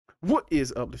What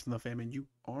is up, Lifting Love fam? And you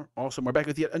are awesome. We're back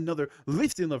with yet another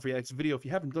Lifting Love Reacts video. If you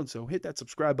haven't done so, hit that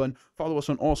subscribe button. Follow us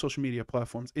on all social media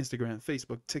platforms, Instagram,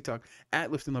 Facebook, TikTok,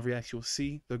 at Lifting Love Reacts. You'll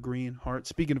see the green heart.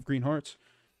 Speaking of green hearts,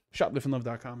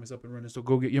 shopliftinglove.com is up and running, so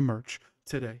go get your merch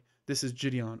today. This is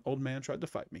Gideon. Old man tried to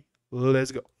fight me.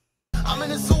 Let's go. I'm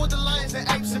in the zoo with the lions and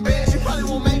apes and bears. You probably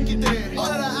won't make it there. All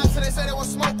of the ops, they say they want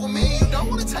smoke with me. You don't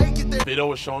want to take it there. Video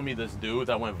was showing me this dude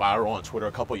that went viral on Twitter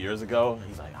a couple years ago.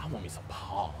 He's like, I want me some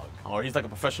pog. Or he's like a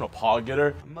professional pog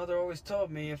getter. My mother always told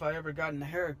me if I ever gotten a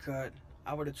haircut,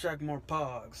 I would attract more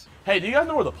pogs. Hey, do you guys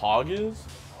know where the pog is?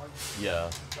 Yeah.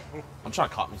 I'm trying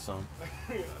to cop me some.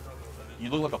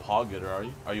 You look like a pog getter, are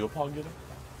you? Are you a pog getter?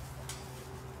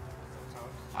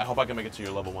 I hope I can make it to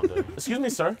your level one day. Excuse me,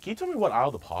 sir. Can you tell me what aisle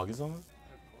the pog is on?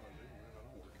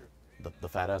 The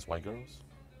fat ass white girls?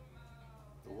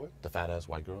 The what? The fat ass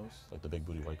white girls? Like the big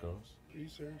booty white girls? Are you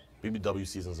serious? BBW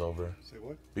season's over. Say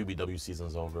what? BBW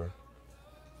season's over.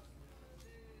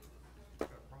 Got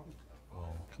a problem?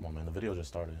 Oh, come on, man. The video just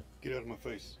started. Get out of my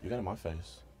face. You got in my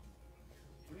face.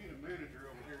 We need a manager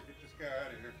over here to get this guy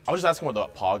out of here. I was just asking what the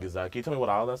pog is at. Can you tell me what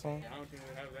aisle that's on? I don't think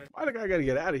we have that. Why the guy gotta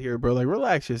get out of here, bro? Like,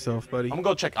 relax yourself, buddy. I'm gonna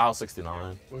go check aisle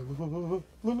 69.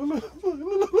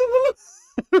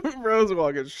 Bro's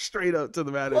walking straight up to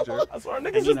the manager. I swear,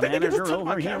 niggas just think they can just touch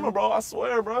my camera, bro. I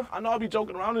swear, bro. I know I be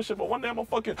joking around and shit, but one day I'm gonna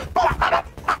fucking... Oh,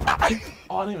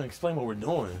 I didn't even explain what we're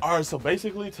doing. All right, so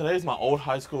basically, today's my old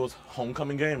high school's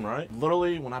homecoming game, right?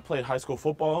 Literally, when I played high school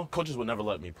football, coaches would never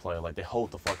let me play. Like, they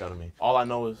hold the fuck out of me. All I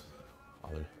know is...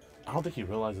 I don't think he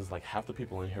realizes, like, half the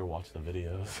people in here watch the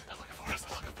videos. They're looking for us,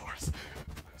 they're looking for us.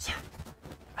 Sir,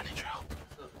 I need your help.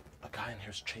 A guy in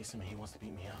here's chasing me. He wants to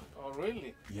beat me up. Oh,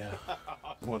 really? Yeah.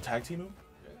 You want to tag team him?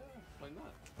 Yeah, why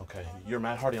not? Okay, you're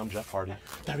Matt Hardy, I'm Jeff Hardy.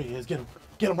 There he is, get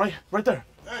him right there.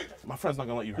 Hey! My friend's not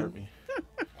gonna let you hurt me. I'm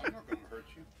not gonna hurt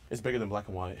you. It's bigger than black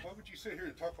and white. Why would you sit here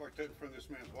and talk like that in front of this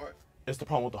man's wife? It's the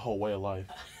problem with the whole way of life.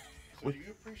 So do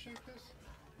you appreciate this?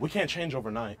 We can't change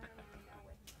overnight.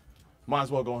 Might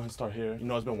as well go ahead and start here. You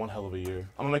know, it's been one hell of a year.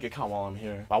 I'm gonna make it count while I'm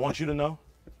here. But I want you to know,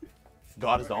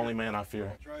 God is the only man I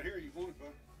fear. It's right here, you want it, bud.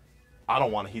 I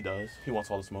don't want it, he does. He wants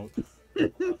all the smoke. I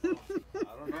don't know.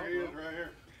 Here he is, right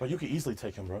here. But you could easily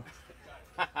take him, bro.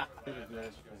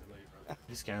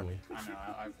 He's scaring me. I know,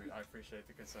 I appreciate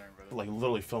the concern, brother. Like,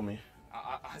 literally feel me.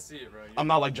 I see it, bro. I'm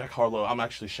not like Jack Harlow. I'm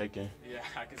actually shaking. Yeah,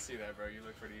 I can see that, bro. You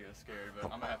look pretty scared, but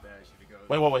I'm gonna have to ask you to go.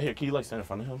 Wait, here. Can you, like, stand in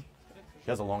front of him? He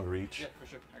has a long reach. Yeah, for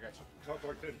sure. I got you. Talk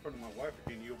like that in front of my wife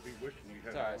again, you'll be wishing you had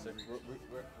It's alright, it. sir. We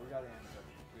got it.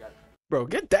 We got it. Bro,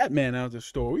 get that man out of the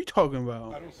store. What are you talking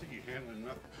about? I don't see you handling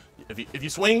nothing. If you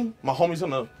swing, my homie's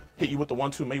gonna hit you with the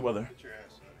 1-2 Mayweather. Get your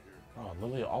ass out of here. Oh,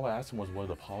 literally, all I asked him was where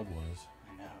the pog was.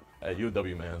 I know. Hey, you a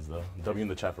W mans though. W in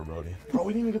the chat for Brody. Bro,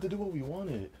 we didn't even get to do what we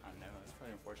wanted. I know. It's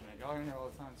pretty unfortunate. Y'all are in here all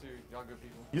the time, too. Y'all good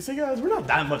people. You see, guys, we're not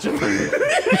that much of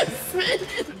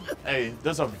Hey,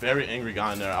 there's a very angry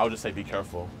guy in there. I would just say be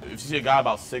careful. If you see a guy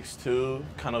about 6'2",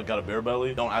 kind of got a beer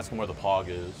belly, don't ask him where the pog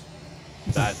is.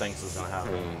 Bad things is gonna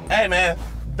happen. Hey, man.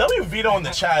 W Vito in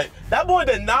the chat. That boy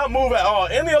did not move at all.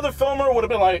 Any other filmer would have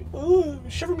been like, ooh,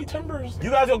 shiver me timbers. You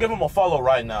guys go give him a follow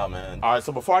right now, man. All right,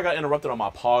 so before I got interrupted on my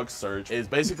pog search, is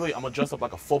basically I'm gonna dress up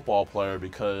like a football player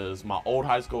because my old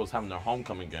high school was having their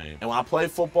homecoming game. And when I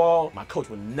played football, my coach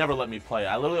would never let me play.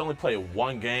 I literally only played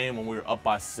one game when we were up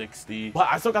by 60. But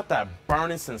I still got that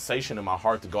burning sensation in my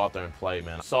heart to go out there and play,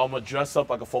 man. So I'm gonna dress up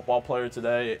like a football player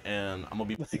today, and I'm gonna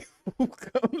be Like, who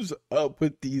comes up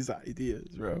with these ideas,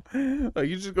 bro? Like,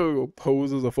 you just go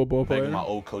pose as a football player? begging my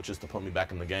old coaches to put me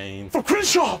back in the game. For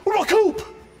Crenshaw! What about Coop?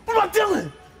 What about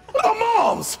Dylan? What about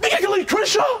Moms? Think I can leave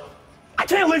Crenshaw? I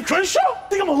can't leave Crenshaw?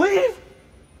 Think I'm gonna leave?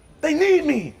 They need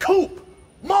me. Coop,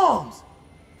 Moms,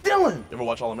 Dylan. You ever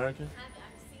watch All American? I've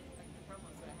seen like the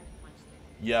promos, but I haven't watched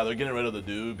it. Yeah, they're getting rid of the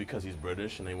dude because he's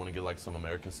British and they want to get like some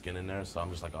American skin in there, so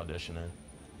I'm just like auditioning.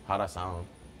 How'd I sound?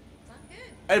 Sound good.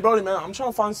 Hey, Brody, man, I'm trying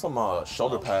to find some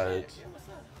shoulder pads. Yeah, what's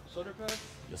up? Shoulder pads?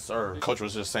 Yes, sir. Coach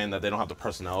was just saying that they don't have the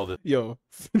personnel Yo,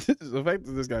 the fact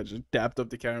that this guy just dapped up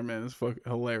the cameraman is fucking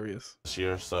hilarious. this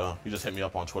year, so he just hit me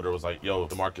up on Twitter, was like, yo,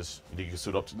 DeMarcus, you think you can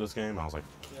suit up to this game? I was like,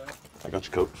 Yeah. I got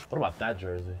you, coach. What about that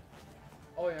jersey?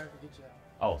 Oh, yeah, I can get you that.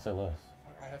 Oh, say less.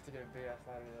 I have to get a big ass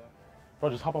ladder, though.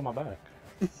 Bro, just hop on my back.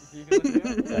 You can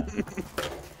lift me up?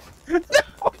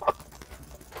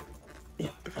 Yeah.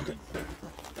 Okay.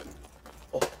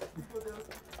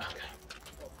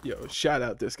 Yo, shout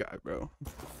out this guy, bro.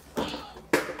 I'm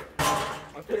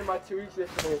getting my 2 weeks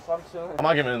yesterday, so I'm chilling. I'm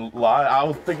not gonna lie, I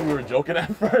was thinking we were joking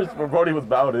at first, but Brody was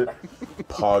about it.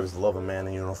 Pogs love a man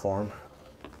in uniform.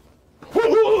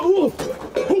 You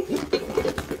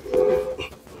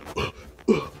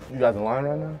guys in line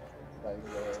right now?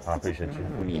 I appreciate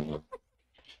you.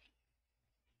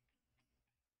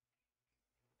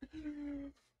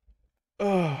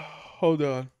 Oh, hold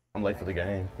on. I'm late for the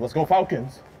game. Let's go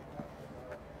Falcons.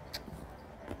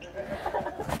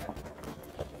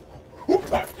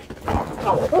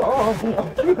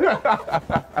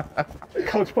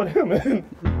 Coach put him in.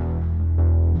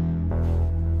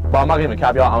 But I'm not gonna even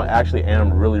cap y'all. I actually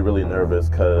am really nervous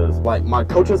because like my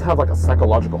coaches have like a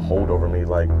psychological hold over me.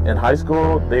 Like in high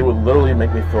school, they would literally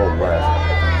make me feel less.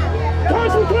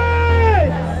 Coach McCray!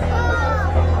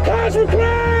 Coach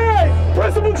McCray!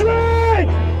 Principal Drake!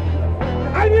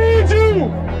 I need you!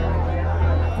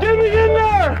 Get me in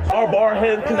there! Our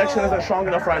barhead connection isn't strong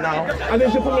enough right now. I need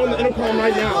you to put me on the intercom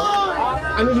right now.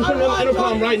 I need you to put me on the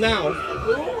intercom right now.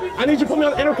 I need you to put me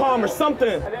on the intercom or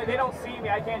something. They don't see me.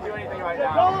 I can't do anything right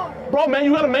now. Bro, man,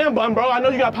 you got a man bun, bro. I know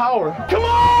you got power. Come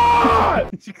on!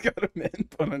 You got a man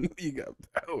bun. I know you got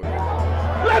power.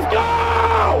 Let's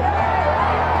go!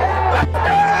 Let's go!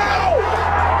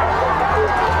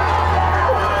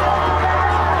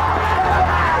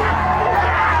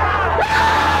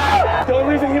 The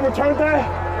only reason he returned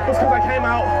that was because I came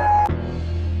out.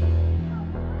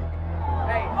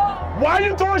 Why are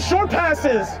you throwing short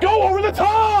passes? Go over the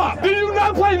top! Do you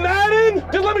not play Madden?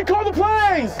 Just let me call the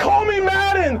plays! Call me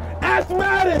Madden! Ask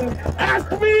Madden!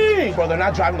 Ask me! Bro, they're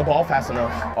not driving the ball fast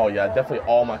enough. Oh yeah, definitely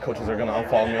all my coaches are gonna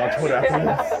unfollow me on Twitter after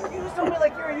this. You just told me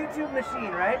like you're a YouTube machine,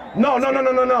 right? No.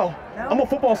 I'm a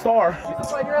football star.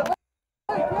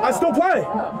 I still play.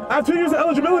 I have 2 years of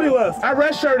eligibility left. I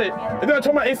redshirted, and then I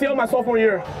tore my ACL my sophomore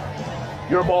year.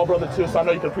 You're a ball brother too, so I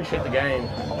know you can appreciate the game.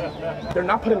 They're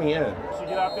not putting me in. So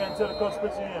get out there until the coach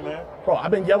puts you in, man. Bro,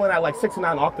 I've been yelling at like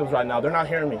 69 octaves right now. They're not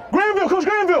hearing me. Granville, Coach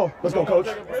Granville! Let's go, Coach.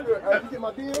 You get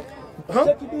my deal? Huh?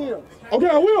 Check your deal. Okay,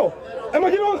 I will. Am I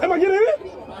getting in it?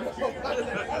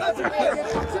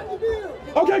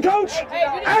 Okay, Coach. Hey,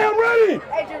 I'm ready.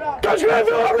 Coach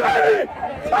Granville, I'm ready.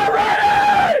 I'm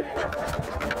ready.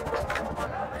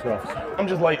 I'm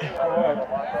just late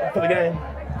for the game.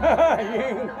 Hi,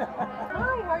 how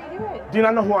are you doing? Do you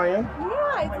not know who I am?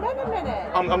 Yeah, it's been a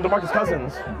minute. I'm DeMarcus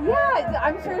Cousins. Yeah,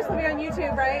 I'm sure it's gonna be on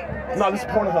YouTube, right? No, this is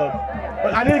Pornhub.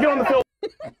 But I need to get on the field.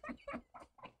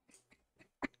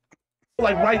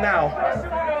 Like right now.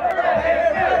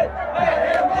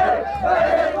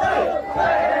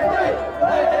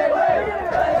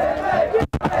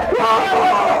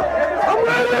 I'm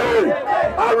ready!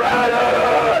 I'm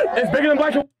ready! It's bigger than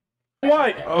black and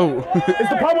white. Oh. It's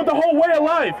the problem with the whole way of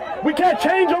life. We can't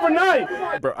change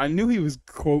overnight. Bro, I knew he was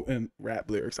quoting rap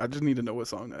lyrics. I just need to know what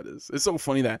song that is. It's so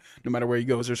funny that no matter where he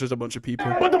goes, there's just a bunch of people.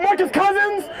 But DeMarcus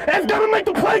Cousins is gonna make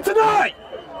the play tonight.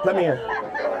 Let me in.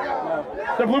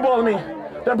 They're blue balling me.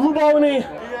 They're blue balling me. You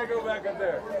gotta go back up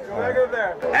there. Go back up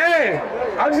there. Hey,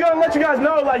 I'm just gonna let you guys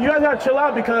know, like, you guys gotta chill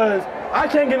out because I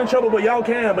can't get in trouble, but y'all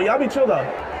can. But y'all be chill though.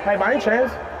 Hey, by any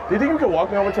chance, do you think you could walk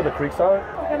me over to the creek side?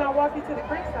 Can I walk you to the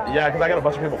creek side? Yeah, because I got a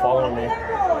bunch of people following me.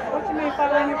 What you mean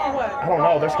following you for what? I don't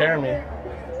know, they're scaring me.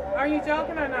 Are you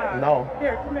joking or not? No.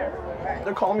 Here, come here.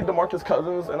 They're calling me DeMarcus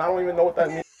Cousins, and I don't even know what that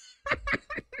means.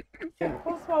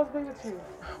 Who's supposed to be with you?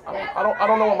 I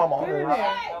don't know what my mom Get in is. there.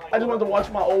 I just wanted to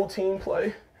watch my old team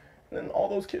play. And then all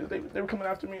those kids, they were coming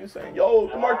after me and saying, yo,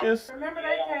 DeMarcus. Remember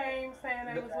they came saying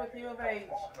they was with U of H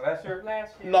Last year?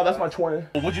 last year. No, that's my twin.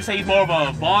 Would you say he's more of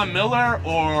a Von Miller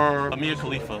or a Mia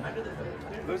Khalifa?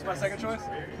 Who's my second choice?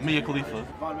 Mia Khalifa.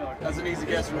 Von Miller. That's an easy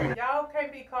guess for me. Y'all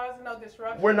can't be causing no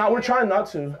disruption. We're trying not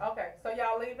to. Okay, so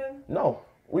y'all leaving? No.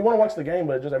 We want to watch the game,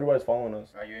 but just everybody's following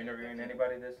us. Are you interviewing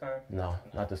anybody this time? No,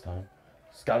 not this time.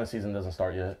 Scouting season doesn't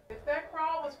start yet. If that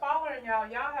crowd was following y'all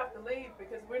have to leave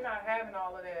because we're not having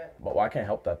all of that. But I can't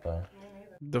help that, though. Me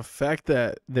neither. The fact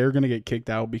that they're going to get kicked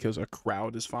out because a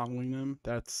crowd is following them,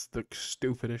 that's the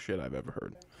stupidest shit I've ever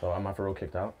heard. So am I for real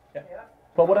kicked out? Yeah.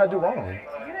 But what did I do wrong? You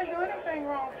didn't do anything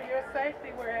wrong. For your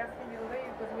safety, we're asking you to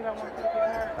leave because we don't want you to get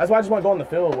hurt. That's why I just want to go in the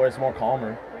field where it's more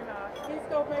calmer. We're not. Please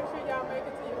go make sure y'all make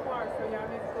it to your car, so y'all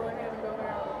need to go ahead and go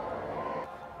there.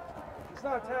 It's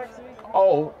not a taxi.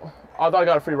 Oh, I thought I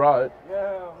got a free ride. Yeah,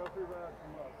 no free ride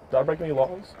from us. Did I break any laws?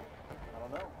 I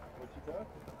don't know. What you done?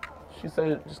 She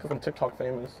said just because I'm TikTok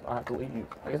famous, I have to leave.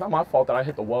 Like, it's not my fault that I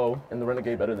hit the whoa and the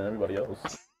Renegade better than everybody else.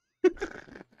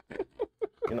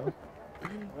 You know?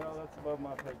 Well, that's above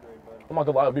my pay grade, buddy. I'm not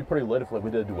gonna lie, it'd be pretty lit if like, we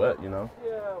did a duet, you know?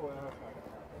 Yeah, well, that's not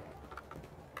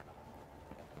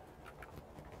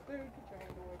Dude, get your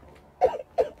hand away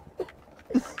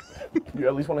from me. You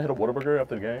at least want to hit a Whataburger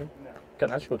after the game? No.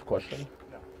 Can I ask you a question?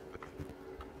 No.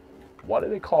 Why do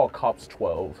they call cops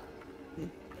 12?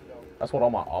 That's what all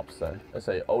my ops say. They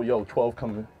say, oh, yo, 12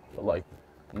 coming. But like,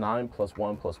 9 plus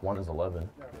 1 plus 1 is 11.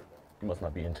 You must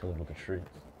not be in tune with the streets.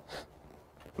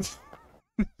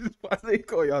 Why they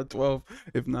call y'all 12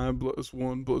 if 9 plus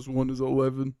 1 plus 1 is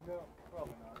 11? No,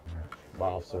 probably not. Bye,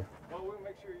 officer. Well, we'll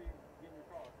make sure you get in your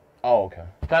car. Oh, okay.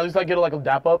 Can I at least like get like a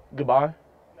dap up? Goodbye.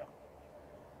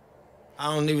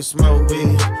 I don't even smoke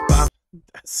weed.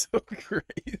 That's so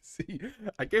crazy.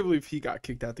 I can't believe he got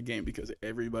kicked out the game because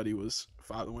everybody was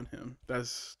following him.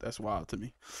 That's wild to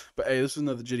me. But hey, this is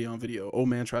another Gideon video. Old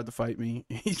man tried to fight me.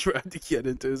 He tried to get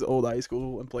into his old high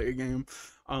school and play a game.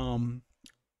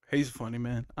 He's funny,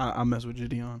 man. I mess with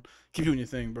Gideon. Keep doing your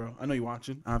thing, bro. I know you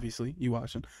watching. Obviously, you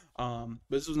watching. But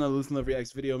this was another Listen Love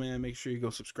Reacts video, man. Make sure you go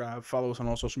subscribe. Follow us on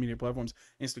all social media platforms: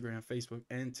 Instagram, Facebook,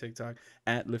 and TikTok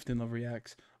at Lifting Love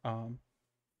Reacts.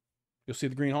 You'll see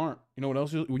the green heart. You know what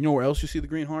else? You know where else you see the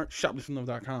green heart?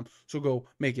 Shopliftinglove.com. So go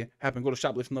make it happen. Go to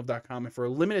shopliftinglove.com, and for a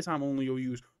limited time only, you'll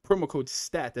use promo code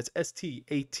STAT. That's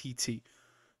STATT.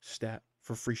 STAT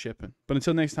for free shipping. But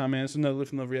until next time, man, it's another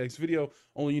Lifting Love Reacts video.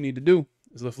 All you need to do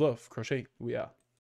is lift love, crochet. We out.